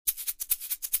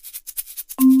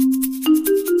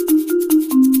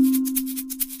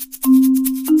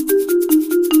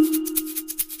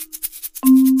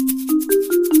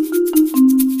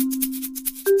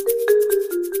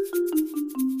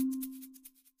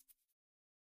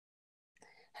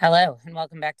Hello, and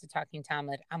welcome back to Talking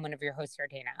Talmud. I'm one of your hosts,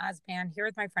 Dana Osban, here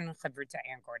with my friend Chavruta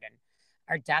Aaron Gordon.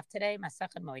 Our daf today,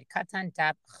 Masachet Moed Katan,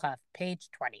 daf Chaf,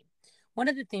 page 20. One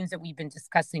of the themes that we've been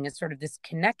discussing is sort of this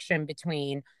connection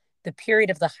between the period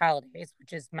of the holidays,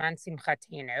 which is Man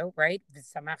Simchatenu, right?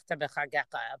 V'samachta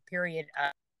b'chagecha, a period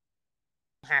of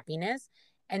happiness,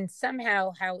 and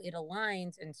somehow how it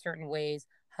aligns in certain ways,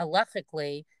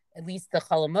 halachically, at least the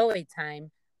Chol Hamoed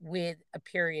time, with a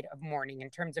period of mourning in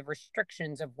terms of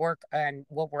restrictions of work and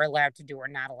what we're allowed to do or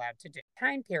not allowed to do.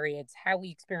 Time periods, how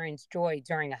we experience joy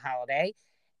during a holiday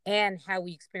and how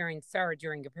we experience sorrow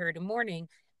during a period of mourning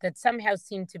that somehow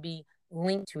seem to be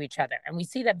linked to each other. And we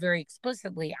see that very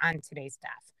explicitly on today's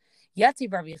daf.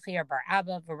 Yatzi Rabbi Chia bar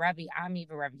Abba, Rabbi Ami,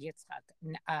 Rabbi Yitzchak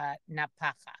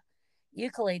Napacha.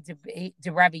 Yikale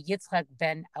de Rabbi Yitzchak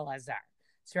ben Elazar.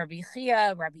 So Rabbi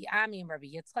Chia, Rabbi Ami, and Rabbi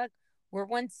Yitzchak were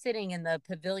once sitting in the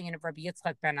pavilion of Rabbi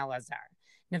Yitzchak ben Elazar.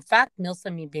 Nefak milsa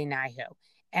mi beinayu.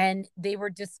 And they were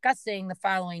discussing the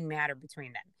following matter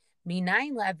between them.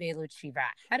 Minayin la'avelut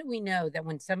shiva. How do we know that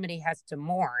when somebody has to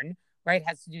mourn, right,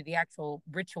 has to do the actual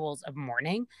rituals of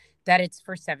mourning, that it's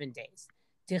for 7 days?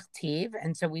 Dichtiv.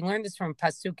 And so we learned this from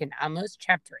Pasuk in Amos,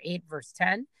 chapter 8, verse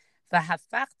 10.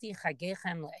 V'hafachti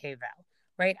chagechem le'evel.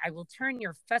 Right, I will turn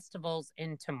your festivals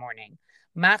into mourning.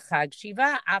 Machag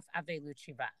shiva af avelut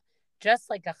shiva. Just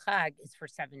like a chag is for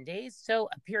 7 days, so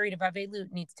a period of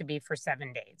avelut needs to be for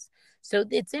 7 days. So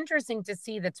it's interesting to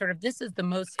see that sort of this is the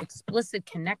most explicit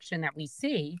connection that we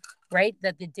see, right?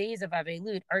 That the days of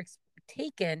avelut are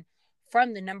taken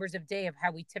from the numbers of day of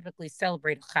how we typically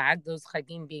celebrate a chag, those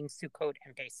chagim being Sukkot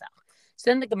and Pesach.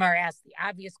 So then the Gemara asks the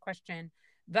obvious question,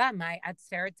 V'mai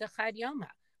atzeret echad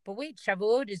yoma. But wait,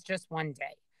 Shavuot is just 1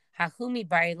 day. Hahumi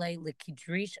baile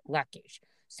lekidrish lakish.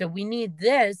 So we need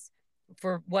this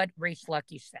for what Reish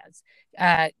Lakish says.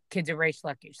 Kidder Reish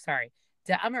Lakish, sorry.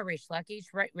 The Amar Reish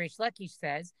Lakish, right? Reish Lakish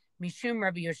says, Mishum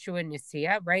Rabbi Yeshua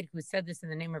Nisiya, right? Who said this in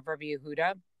the name of Rabbi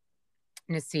Yehuda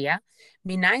Nisiya.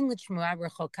 Minayin l'shmua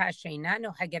rechoka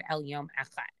sheinano haget el yom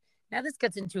echad. Now this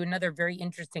gets into another very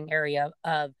interesting area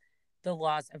of the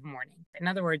laws of mourning. In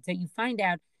other words, that you find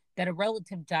out that a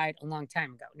relative died a long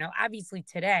time ago. Now, obviously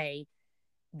today,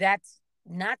 that's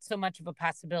not so much of a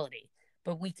possibility.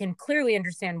 But we can clearly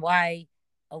understand why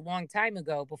a long time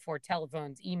ago, before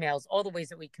telephones, emails, all the ways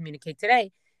that we communicate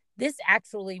today, this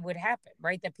actually would happen,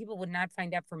 right? That people would not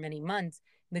find out for many months.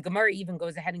 The Gemara even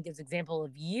goes ahead and gives example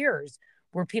of years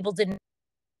where people didn't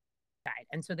die.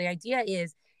 And so the idea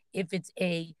is if it's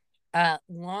a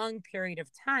long period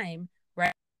of time,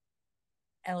 right?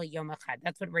 El Yom Echad.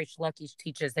 That's what Reish Lakish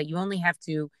teaches, that you only have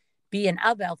to be an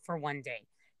Avel for 1 day.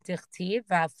 Tichtiv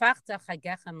v'afachta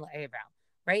chagechem le'evel.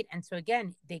 Right? And so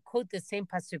again, they quote the same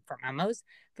pasuk from Amos.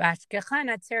 And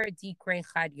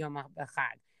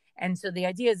so the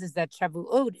idea is that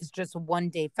Shavuot is just a 1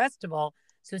 day festival.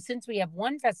 So since we have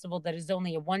one festival that is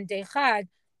only a 1 day chag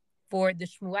for the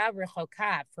Shmuah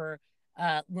Rechoka, for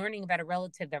learning about a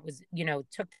relative that was,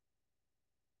 took,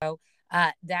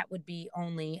 that would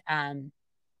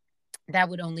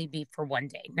only be for 1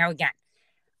 day. Now, again,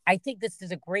 I think this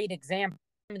is a great example of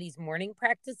some of these mourning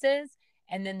practices,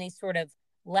 and then they sort of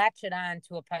latch it on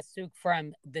to a pasuk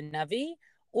from the Navi,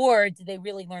 or do they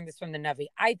really learn this from the Navi?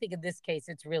 I think in this case,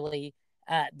 it's really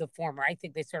the former. I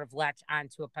think they sort of latch on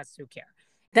to a pasuk here.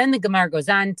 Then the Gemara goes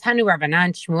on, Tanu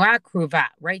Rabbanan Shmuah Kruva,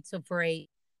 right? So for a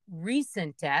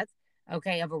recent death,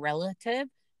 okay, of a relative,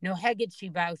 no Heged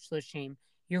Shiva Shloshim,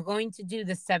 you're going to do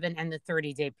the 7 and the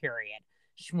 30-day period.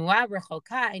 Shmuah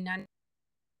Rechoka,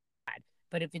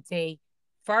 but if it's a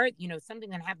far, something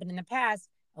that happened in the past,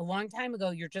 a long time ago,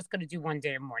 you're just going to do 1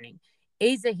 day of mourning.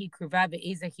 Ezahi kruva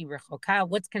ve'ezahi rechoka.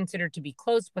 What's considered to be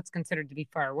close? What's considered to be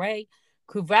far away?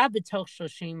 Kruva b'toch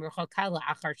shloshim, rechoka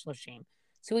la'achar shloshim.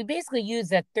 So we basically use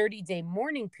that 30-day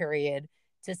mourning period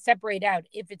to separate out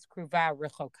if it's kruva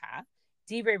rechoka.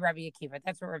 Divrei Rabbi Akiva.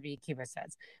 That's what Rabbi Akiva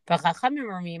says. V'chachamim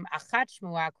ramim achat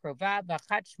shmua kruva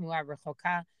v'achat shmua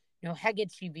rechoka no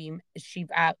heged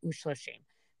shiva u'shloshim.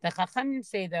 The chachamim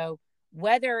say though,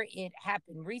 whether it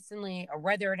happened recently or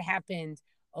whether it happened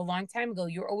a long time ago,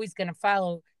 you're always going to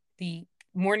follow the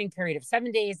mourning period of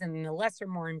 7 days and the lesser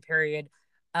mourning period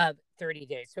of 30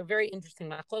 days. So very interesting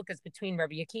machlokas between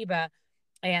Rabbi Akiva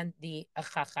and the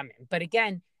Chachamim. But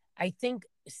again, I think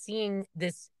seeing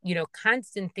this,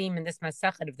 constant theme in this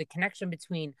Masachet of the connection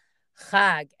between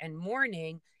Chag and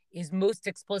mourning is most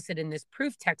explicit in this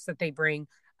proof text that they bring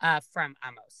from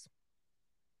Amos.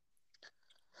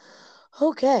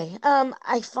 Okay.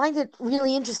 I find it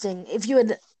really interesting. If you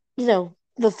had,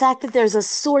 the fact that there's a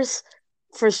source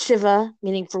for Shiva,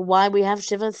 meaning for why we have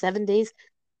Shiva 7 days,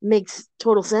 makes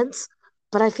total sense.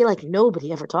 But I feel like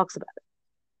nobody ever talks about it.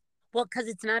 Well, because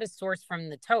it's not a source from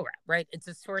the Torah, right? It's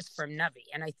a source from Navi.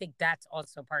 And I think that's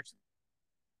also partially.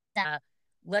 Uh,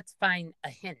 let's find a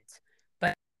hint.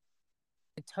 But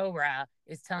the Torah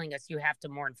is telling us you have to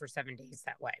mourn for 7 days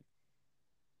that way.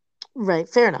 Right,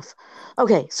 fair enough.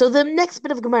 Okay, so the next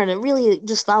bit of Gemara, and it really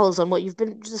just follows on what you've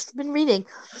been reading,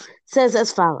 says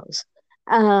as follows.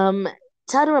 Tanu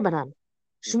Rabbanan,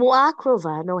 Shmu'a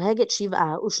Krova Noheget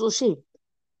Shiv'a Ushloshim.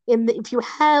 If you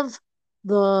have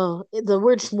the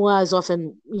word Shmu'a is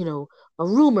often, a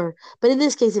rumor, but in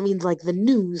this case it means like the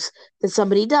news that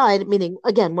somebody died, meaning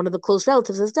again one of the close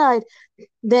relatives has died,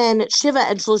 then Shiva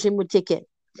and Shloshim would kick in.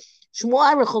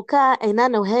 Shmu'a rechoka eina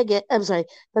noheget. I'm sorry,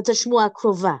 that's a shmu'a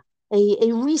krova,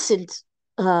 a recent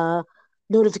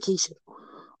notification.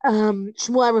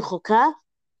 Shmu'a rechoka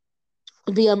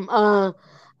would be a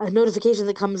notification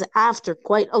that comes after,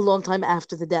 quite a long time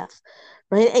after the death,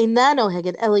 right? Eina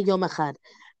noheget ela yom echad.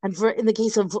 And for in the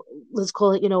case of, let's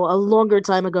call it, a longer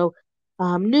time ago,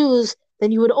 news,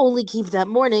 then you would only keep that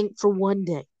mourning for one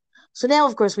day. So now,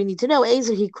 of course, we need to know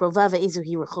ezuhi krova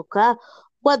ve'ezuhi rechoka.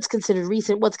 What's considered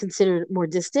recent? What's considered more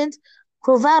distant?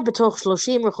 Krova betoch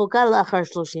shloshim, rechoka la'achar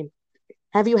shloshim.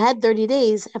 Have you had 30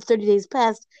 days? Have 30 days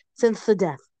passed since the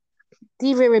death?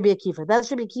 Divrei Rabbi Akiva. That's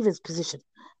Rabbi Akiva's position.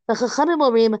 The Chachamim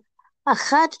orim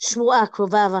achat shmu'a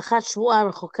krova v'achat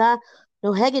shmu'a rechoka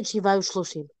noheget shiva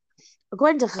u'shloshim.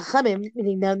 According to Chachamim,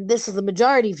 meaning now this is the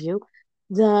majority view,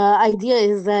 the idea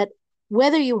is that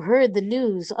whether you heard the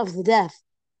news of the death,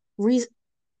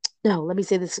 no, let me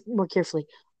say this more carefully.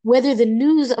 Whether the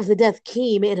news of the death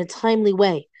came in a timely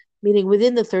way, meaning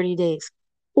within the 30 days,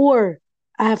 or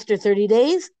after 30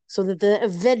 days, so that the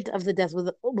event of the death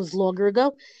was longer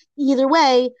ago, either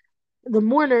way, the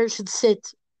mourner should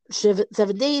sit 7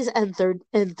 days and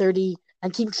 30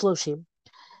 and keep shloshim.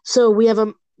 So we have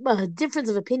a difference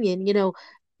of opinion,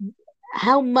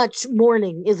 how much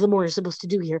mourning is the mourner supposed to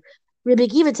do here? Rabbi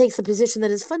Akiva takes the position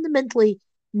that is fundamentally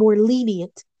more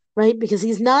lenient, right? Because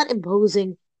he's not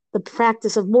imposing the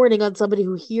practice of mourning on somebody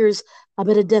who hears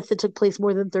about a death that took place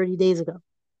more than 30 days ago.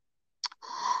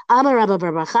 Amar Rabba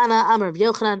bar bar Chana, Amar Rabbi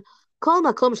Yochanan, Kol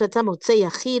makom she'ata motzei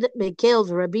yachid mekel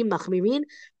v'rabim machmirin,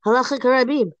 halacha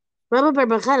karabim. Rabba bar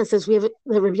bar Chana says Rabbi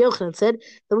Yochanan said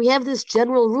that we have this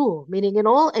general rule, meaning in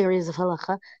all areas of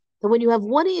halacha, that when you have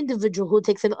one individual who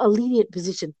takes a lenient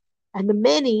position and the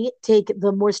many take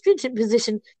the more stringent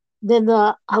position, then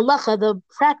the halacha, the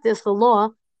practice, the law,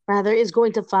 rather, is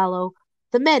going to follow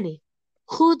the many.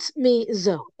 Chutz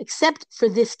mizo, except for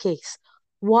this case.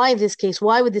 Why this case?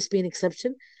 Why would this be an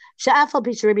exception?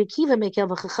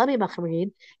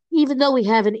 Even though we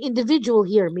have an individual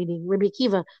here, meaning Rabbi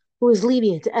Akiva, who is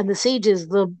lenient, and the sages,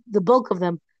 the bulk of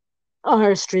them,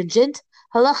 are stringent.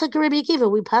 Halacha Rabbi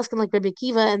Akiva, we paskin like Rabbi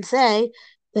Akiva and say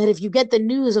that if you get the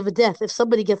news of a death, if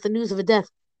somebody gets the news of a death,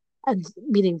 and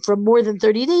meaning from more than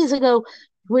 30 days ago,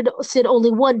 would sit only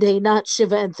one day, not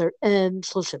Shiva and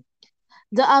Shloshim.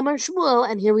 The Amar Shmuel,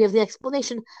 and here we have the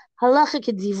explanation. Halacha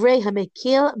kedivrei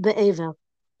hamekil be'evel.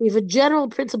 We have a general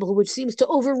principle which seems to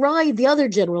override the other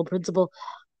general principle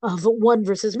of one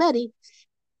versus many.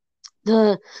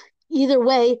 Either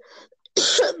way,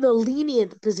 the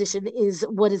lenient position is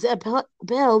what is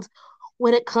upheld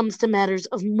when it comes to matters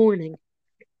of mourning,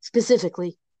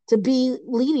 specifically. To be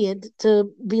lenient,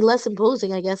 to be less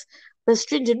imposing, I guess, less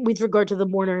stringent with regard to the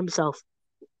mourner himself.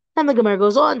 And the Gemara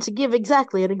goes on to give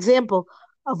exactly an example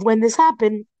of when this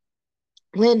happened,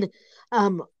 when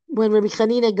Rabbi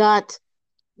Chanina got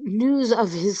news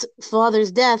of his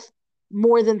father's death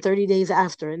more than 30 days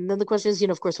after. And then the question is,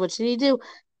 of course, what should he do?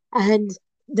 And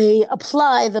they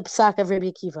apply the psak of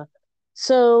Rabbi Akiva.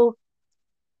 So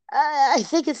I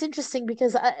think it's interesting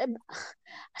because I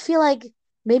feel like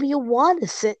maybe you want to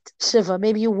sit Shiva,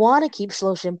 maybe you want to keep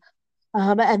Shloshim,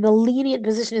 and the lenient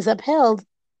position is upheld.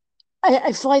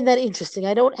 I find that interesting.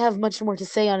 I don't have much more to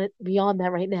say on it beyond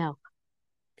that right now.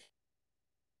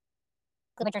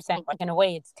 What you're saying, like in a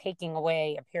way, it's taking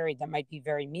away a period that might be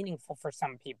very meaningful for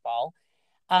some people.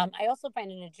 I also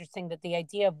find it interesting that the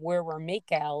idea of where we're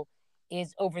makel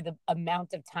is over the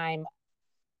amount of time,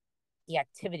 the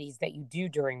activities that you do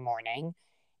during mourning.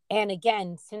 And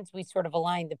again, since we sort of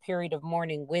align the period of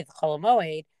mourning with Chol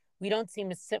Hamoed, we don't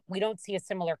see a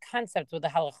similar concept with the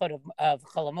halachot of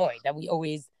Chol Hamoed, that we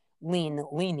always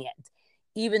lenient,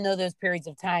 even though those periods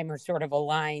of time are sort of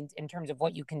aligned in terms of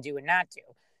what you can do and not do.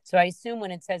 So I assume when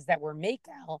it says that we're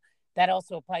makel, that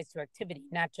also applies to activity,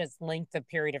 not just length of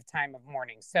period of time of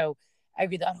mourning. So I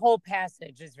agree, that whole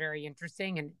passage is very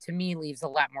interesting and to me leaves a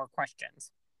lot more questions.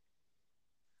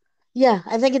 Yeah,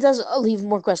 I think it does leave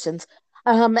more questions.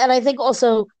 And I think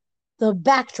also the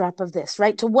backdrop of this,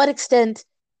 right? To what extent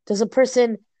does a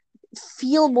person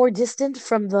feel more distant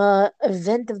from the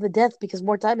event of the death because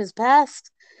more time has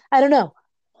passed. I don't know.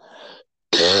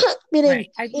 Meaning, Right.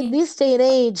 I in mean, this day and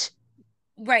age,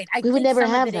 right. I we would think never some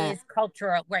of have it that. is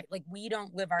cultural, right? Like we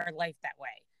don't live our life that way.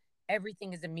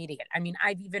 Everything is immediate. I mean,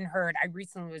 I've even heard, I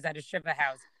recently was at a Shiva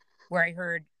house where I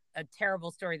heard a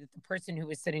terrible story that the person who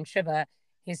was sitting Shiva,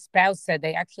 his spouse said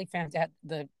they actually found out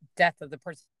the death of the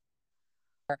person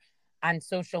on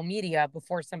social media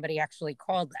before somebody actually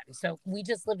called them. So we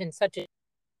just live in such a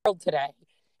world today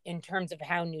in terms of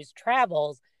how news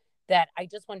travels that I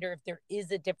just wonder if there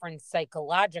is a difference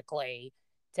psychologically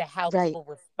to how Right. people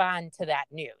respond to that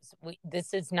news.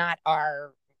 This is not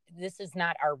our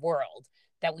world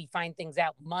that we find things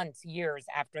out months, years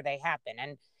after they happen.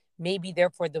 And maybe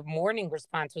therefore the morning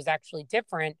response was actually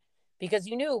different because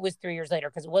you knew it was 3 years later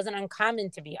because it wasn't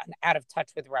uncommon to be out of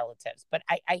touch with relatives. But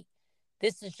I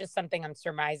this is just something I'm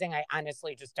surmising. I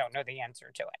honestly just don't know the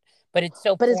answer to it. But it's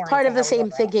so But it's foreign part to of the how we live same our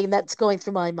lives. thinking that's going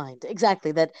through my mind.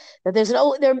 Exactly. That there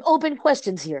are open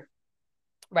questions here.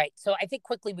 Right. So I think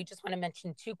quickly we just want to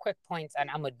mention two quick points on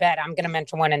Amud Bet. I'm going to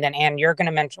mention one, and then Anne, you're going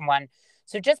to mention one.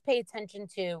 So just pay attention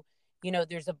to,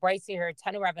 there's a Bryce here,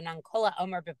 Tanu Rabbanan Kola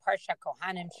Omer Beparsha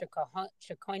Kohanim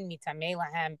Shekoin Mitamei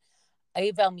Lahem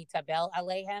Avel Mitabel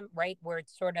Alehem, right? Where it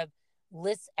sort of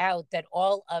lists out that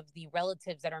all of the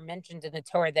relatives that are mentioned in the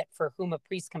Torah that for whom a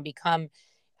priest can become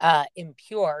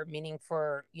impure, meaning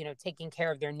for, taking care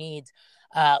of their needs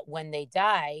when they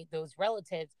die, those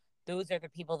relatives, those are the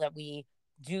people that we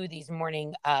do these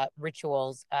morning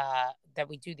rituals that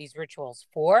we do these rituals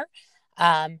for.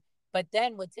 But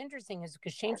then what's interesting is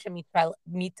Kashem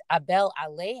Mit Abel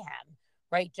Alehem,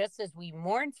 right? Just as we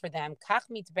mourn for them, Kach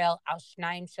Mitbel Al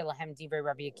Shnaim Shelahem Divrei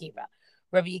Rabbi Akiva.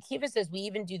 Rabbi Akiva says we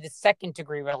even do the second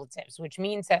degree relatives, which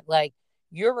means that like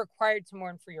you're required to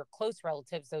mourn for your close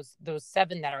relatives, those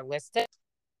seven that are listed.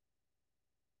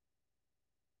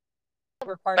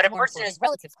 Required but to mourn for his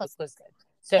relatives close listed.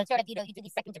 So sort of you do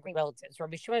these second degree relatives.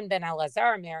 Rabbi Shimon ben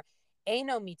Elazar Amir,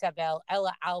 Eino mitabel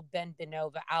ela al ben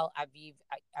beno al aviv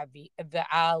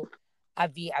al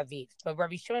avi aviv. But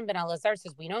Rabbi Shimon ben Elazar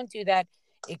says we don't do that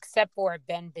except for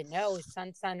ben beno, his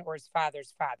son, or his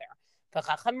father's father. And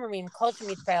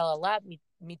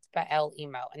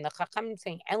the Chacham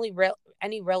saying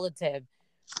any relative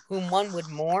whom one would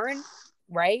mourn,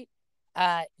 right?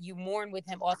 You mourn with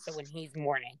him also when he's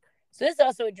mourning. So this is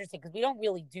also interesting because we don't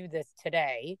really do this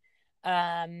today.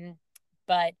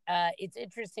 But it's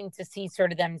interesting to see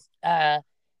sort of them,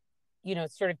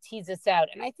 sort of tease us out.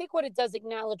 And I think what it does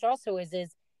acknowledge also is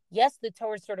yes, the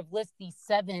Torah sort of lists these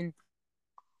seven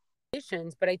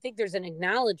conditions, but I think there's an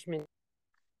acknowledgement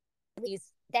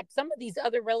that some of these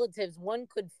other relatives, one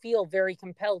could feel very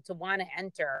compelled to want to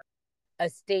enter a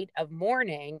state of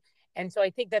mourning. And so I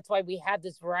think that's why we have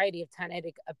this variety of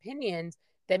Tannaitic opinions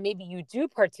that maybe you do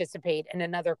participate in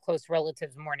another close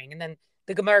relative's mourning. And then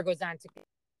the Gemara goes on to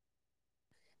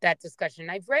that discussion.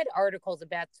 I've read articles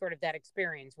about sort of that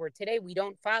experience where today we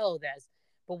don't follow this,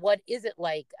 but what is it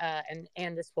like?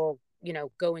 And this will,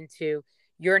 go into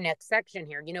your next section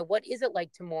here. What is it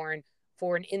like to mourn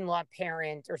for an in-law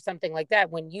parent or something like that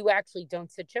when you actually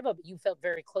don't sit Shiva, but you felt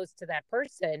very close to that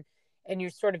person and you're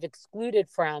sort of excluded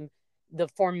from the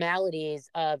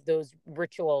formalities of those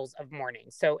rituals of mourning.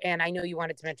 So, Anne, I know you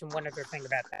wanted to mention one other thing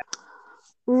about that.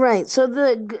 Right. So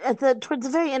towards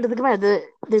the very end of the Gemara,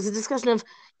 there's a discussion of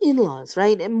in-laws,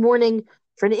 right? And mourning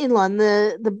for an in-law. And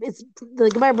the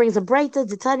Gemara brings a Braita,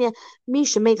 Titania,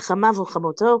 Misha made chamavu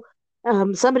chamoto,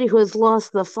 somebody who has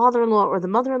lost the father-in-law or the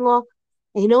mother-in-law.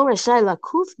 Right?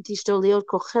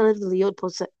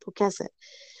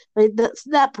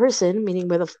 That person, meaning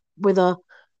where the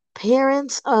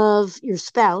parents of your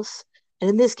spouse, and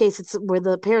in this case, it's where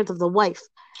the parents of the wife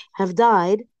have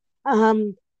died.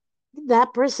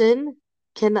 That person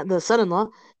the son-in-law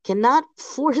cannot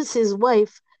force his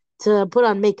wife to put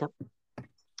on makeup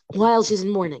while she's in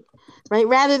mourning, right?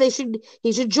 Rather,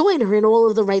 he should join her in all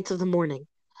of the rites of the mourning.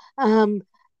 And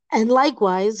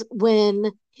likewise,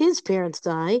 when his parents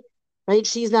die, right,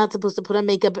 she's not supposed to put on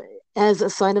makeup as a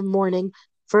sign of mourning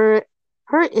for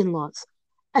her in-laws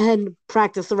and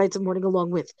practice the rites of mourning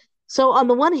along with. So on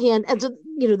the one hand, and so,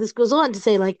 this goes on to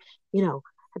say, like,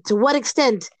 to what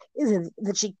extent is it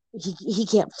that he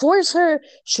can't force her?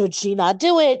 Should she not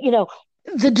do it?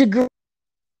 The degree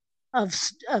of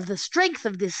the strength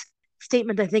of this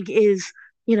statement, I think, is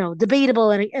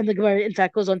debatable, and the Gemara, in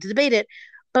fact, goes on to debate it.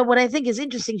 But what I think is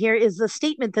interesting here is the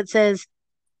statement that says,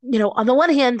 on the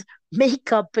one hand,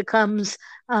 makeup becomes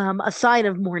a sign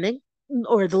of mourning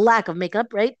or the lack of makeup,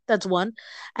 right? That's one.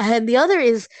 And the other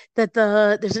is that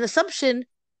there's an assumption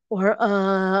or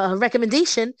a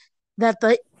recommendation that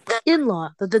the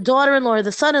in-law, that the daughter-in-law or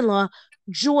the son-in-law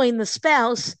join the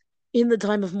spouse in the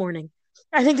time of mourning.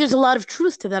 I think there's a lot of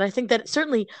truth to that. I think that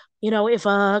certainly, if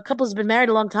a couple has been married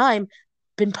a long time,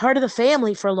 been part of the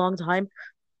family for a long time,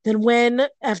 then when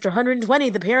after 120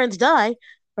 the parents die,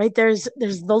 right? There's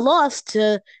the loss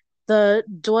to the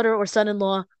daughter or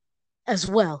son-in-law as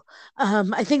well.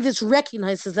 I think this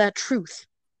recognizes that truth.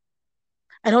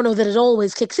 I don't know that it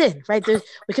always kicks in, right?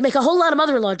 We can make a whole lot of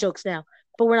mother-in-law jokes now,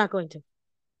 but we're not going to.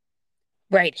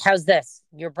 Right. How's this?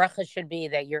 Your bracha should be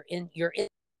that you're in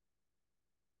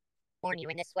born you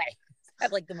in this way.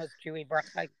 That's like the most Jewy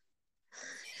bracha.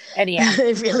 Anyhow,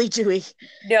 really Jewy.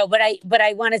 No, but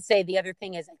I want to say the other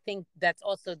thing is I think that's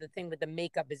also the thing with the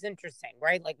makeup is interesting,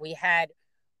 right? Like we had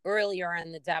earlier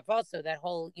on the daf also that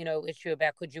whole issue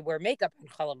about could you wear makeup on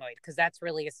Cholamoid because that's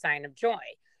really a sign of joy,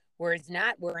 whereas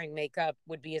not wearing makeup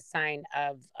would be a sign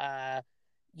of of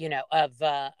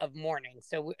mourning.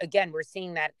 So again, we're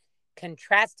seeing that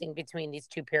contrasting between these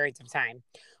two periods of time.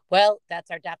 Well, that's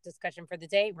our daf discussion for the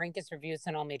day. Rank us, reviews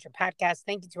on all major podcasts.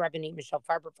 Thank you to Rabbanit Michelle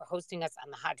Farber for hosting us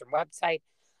on the Hadran website.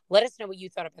 Let us know what you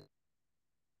thought about the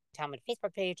Talmud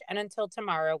Facebook page. And until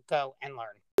tomorrow, go and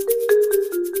learn.